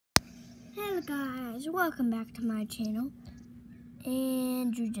Hi guys, welcome back to my channel.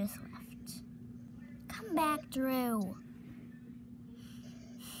 And Drew just left. Come back, Drew.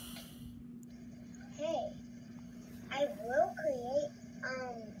 Hey, I will create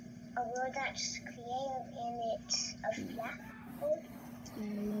a world that's creative and it's a flat world.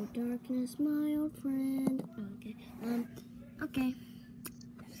 Hello darkness, my old friend. Okay.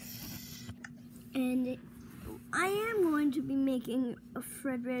 And I am going to be making a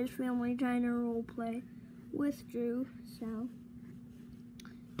Fredbear's Family Diner roleplay with Drew, so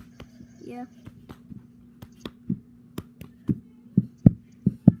yeah.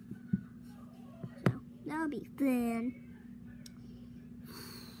 So that'll be fun.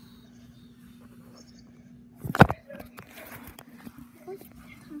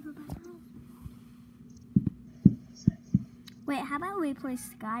 Wait, how about we play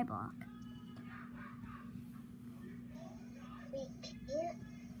Skyblock? We can't.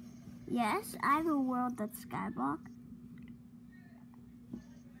 Yes, I have a world that's Skyblock.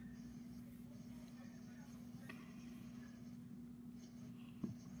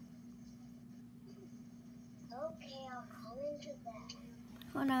 Okay, I'll come into that.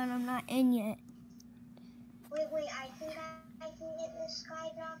 Hold on, I'm not in yet. Wait, I think I can get the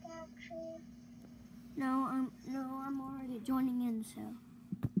Skyblock actually. No, I'm already joining in, so.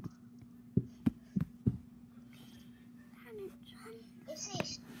 It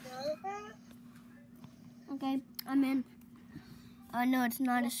says server. Okay, I'm in. No, it's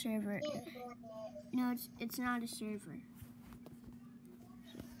not a server. Can't join it. No, it's not a server.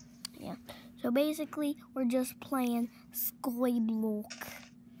 Yeah. So basically, we're just playing Skyblock.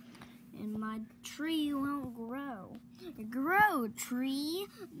 And my tree won't grow. Grow, tree,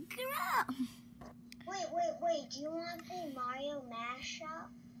 grow. Wait. Do you want the Mario mashup?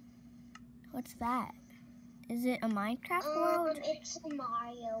 What's that? Is it a Minecraft world? It's a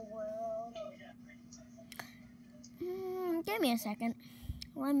Mario world. Give me a second.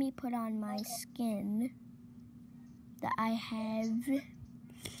 Let me put on my skin that I have.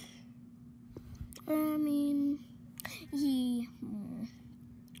 Yeah.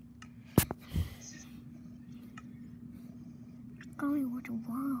 Going with the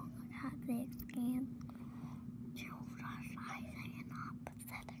world, I have the skin.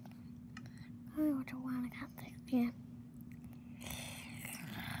 Going with the world, I have the skin.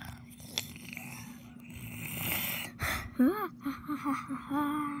 For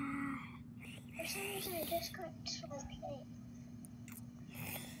some reason, I just got so okay.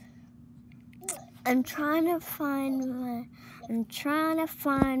 I'm trying to find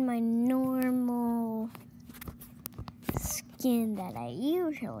my normal skin that I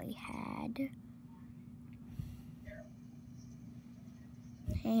usually had.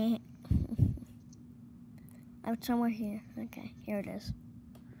 Oh, it's somewhere here. Okay, here it is.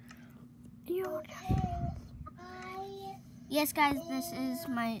 Yes, guys, this is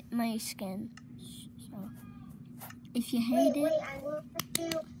my skin. So, if you hate it,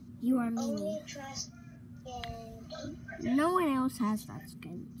 you are mean. No one else has that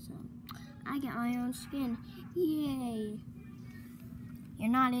skin, so I get my own skin. Yay! You're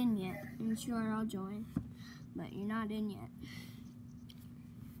not in yet. I'm sure I'll join, but you're not in yet.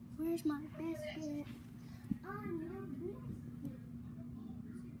 Where's my biscuit?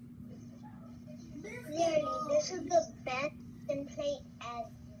 Literally, this is the best template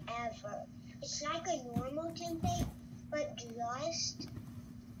ever. It's like a normal template, but just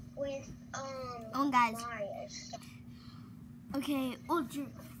with guys. Mario stuff. Okay,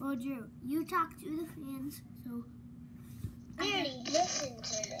 Drew, you talk to the fans, so. Literally, listen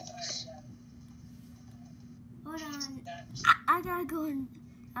to this. Hold on, I gotta go and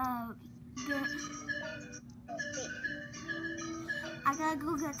I gotta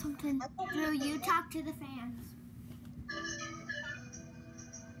go get something. Drew, you talk to the fans.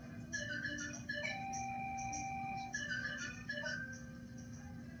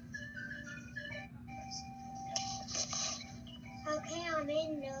 Okay, I'm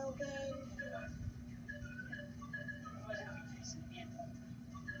in, Logan.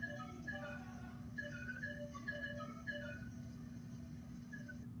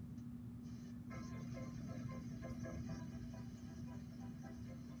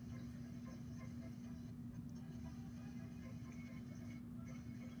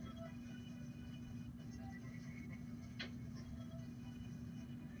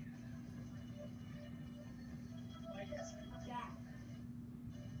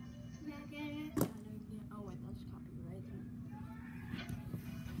 Oh wait, that's copyright.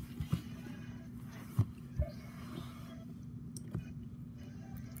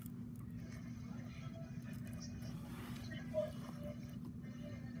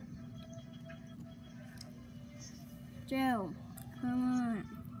 Joe, come on.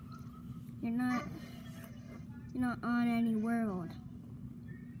 You're not on any world.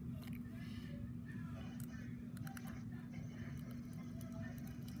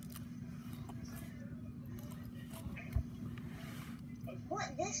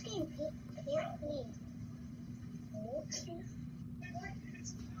 What? This game can't be multi?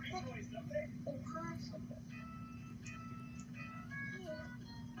 That's impossible.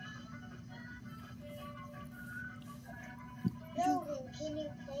 Logan, can you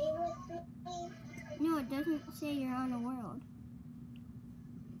play with me? No, it doesn't say you're on a world.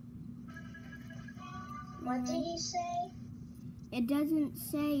 What did he say? It doesn't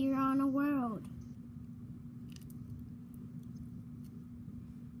say you're on a world.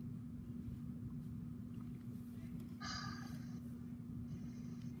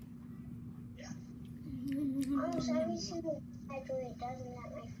 Almost every single cycle it doesn't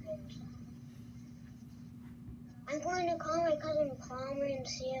let my friends. I'm going to call my cousin Palmer and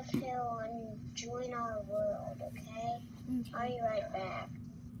see if he'll join our world, okay? I'll be right back.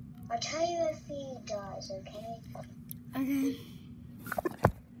 I'll tell you if he does, okay? Okay.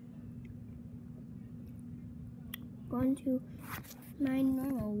 Going to my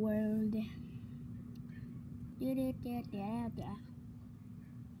normal world.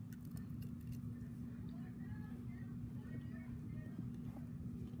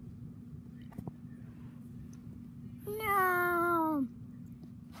 No.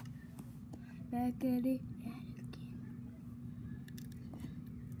 Back at it.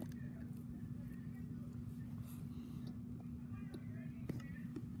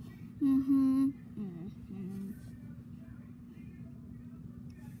 Mm-hmm.